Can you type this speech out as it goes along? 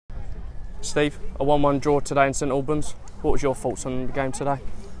Steve, a 1-1 draw today in St Albans. What was your thoughts on the game today?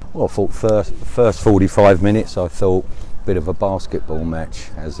 Well, I thought first 45 minutes, I thought a bit of a basketball match,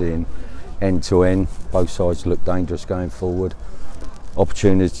 as in end to end. Both sides looked dangerous going forward.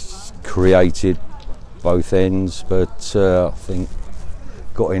 Opportunities created both ends, but I think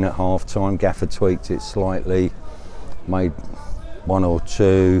got in at half time. Gaffer tweaked it slightly, made one or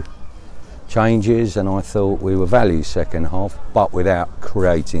two changes, and I thought we were value second half, but without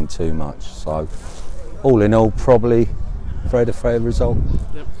creating too much. So all in all, probably a fair result.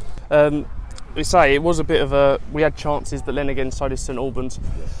 Yep. We say it was a bit of a, we had chances, but then again so did St Albans.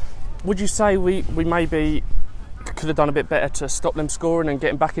 Would you say we maybe could have done a bit better to stop them scoring and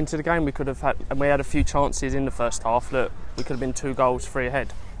getting back into the game? We could have had, and we had a few chances in the first half that we could have been 2 goals, 3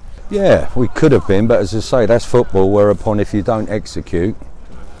 ahead. Yeah, we could have been, but as I say, that's football, whereupon if you don't execute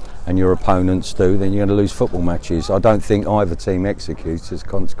and your opponents do, then you're going to lose football matches. I don't think either team executes, as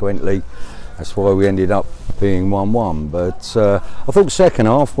consequently that's why we ended up being 1-1. But I thought second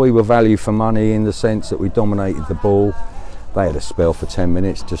half we were value for money in the sense that we dominated the ball. They had a spell for 10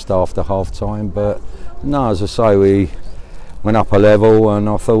 minutes just after half time, but no, as I say, we went up a level and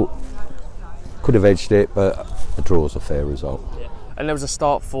I thought could have edged it, but the draw's a fair result. Yeah. And there was a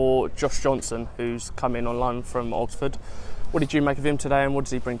start for Josh Johnson, who's come in on loan from Oxford. What did you make of him today, and what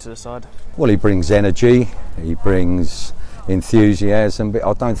does he bring to the side? Well, he brings energy, he brings enthusiasm, but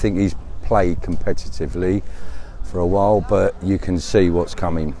I don't think he's played competitively for a while, but you can see what's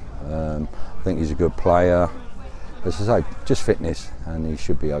coming. I think he's a good player. As I say, just fitness, and he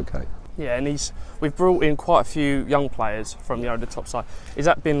should be okay. Yeah, and we've brought in quite a few young players from the top side. Has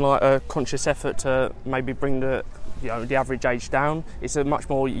that been like a conscious effort to maybe bring the average age down? It's a much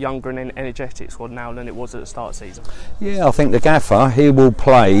more younger and energetic squad now than it was at the start of the season. Yeah, I think the gaffer, he will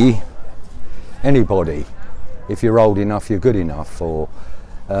play anybody. If you're old enough, you're good enough. So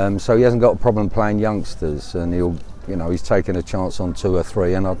he hasn't got a problem playing youngsters, and he's taken a chance on 2 or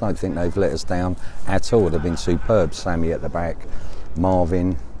 3, and I don't think they've let us down at all. They've been superb. Sammy at the back,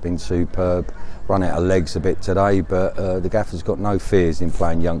 Marvin been superb. Run out of legs a bit today, but the gaffer's got no fears in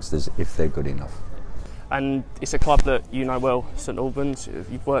playing youngsters if they're good enough. And it's a club that you know well, St Albans.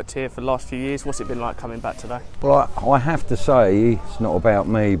 You've worked here for the last few years. What's it been like coming back today? Well, I have to say, it's not about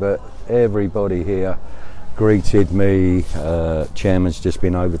me, but everybody here greeted me. Chairman's just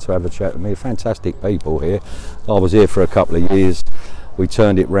been over to have a chat with me. Fantastic people here. I was here for a couple of years. We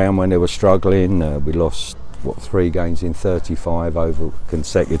turned it round when they were struggling. We lost 3 games in 35 over a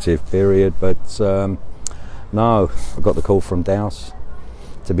consecutive period, but no, I got the call from Douse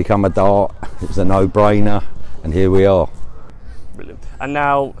to become a Dart. It was a no-brainer, and here we are. Brilliant. And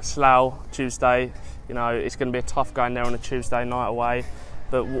now Slough Tuesday. It's going to be a tough going there on a Tuesday night away.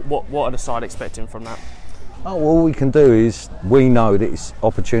 But what are the side expecting from that? Oh, all we can do is, we know that it's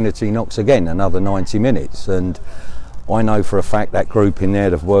opportunity knocks again, another 90 minutes, and I know for a fact that group in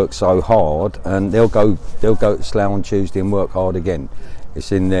there have worked so hard, and they'll go to Slough on Tuesday and work hard again.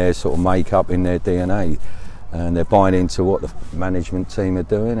 It's in their sort of makeup, in their DNA, and they're buying into what the management team are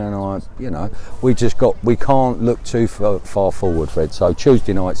doing. And we can't look too far forward, Fred. So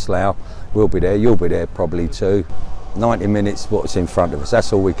Tuesday night Slough, we'll be there. You'll be there probably too. 90 minutes, what's in front of us.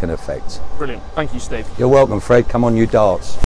 That's all we can affect. Brilliant. Thank you, Steve. You're welcome, Fred. Come on, you Darts.